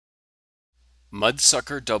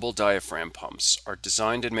Mudsucker double diaphragm pumps are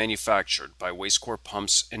designed and manufactured by Wastecorp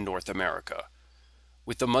Pumps in North America.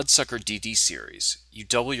 With the Mudsucker DD series, you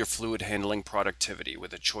double your fluid handling productivity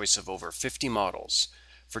with a choice of over 50 models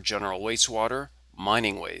for general wastewater,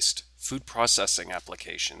 mining waste, food processing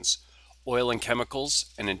applications, oil and chemicals,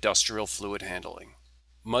 and industrial fluid handling.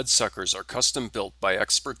 Mudsuckers are custom built by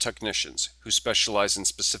expert technicians who specialize in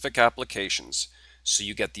specific applications, so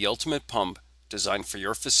you get the ultimate pump designed for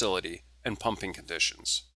your facility and pumping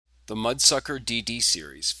conditions. The Mudsucker DD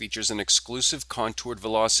series features an exclusive contoured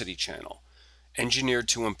velocity channel, engineered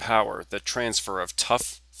to empower the transfer of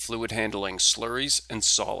tough, fluid handling slurries and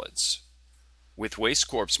solids. With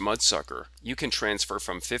Wastecorp's Mudsucker, you can transfer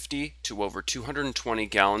from 50 to over 220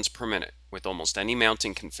 gallons per minute with almost any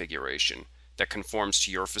mounting configuration that conforms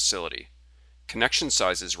to your facility. Connection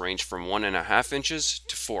sizes range from 1.5 inches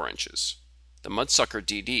to 4 inches. The Mudsucker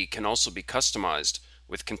DD can also be customized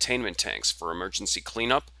with containment tanks for emergency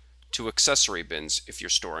cleanup to accessory bins if you're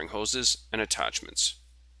storing hoses and attachments.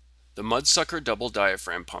 The Mudsucker double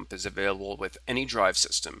diaphragm pump is available with any drive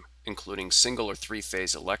system, including single or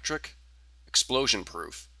three-phase electric,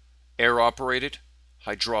 explosion-proof, air-operated,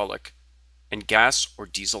 hydraulic, and gas or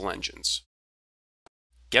diesel engines.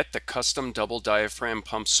 Get the custom double diaphragm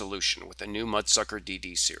pump solution with the new Mudsucker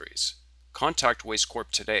DD series. Contact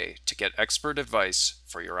Wastecorp today to get expert advice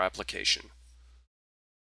for your application.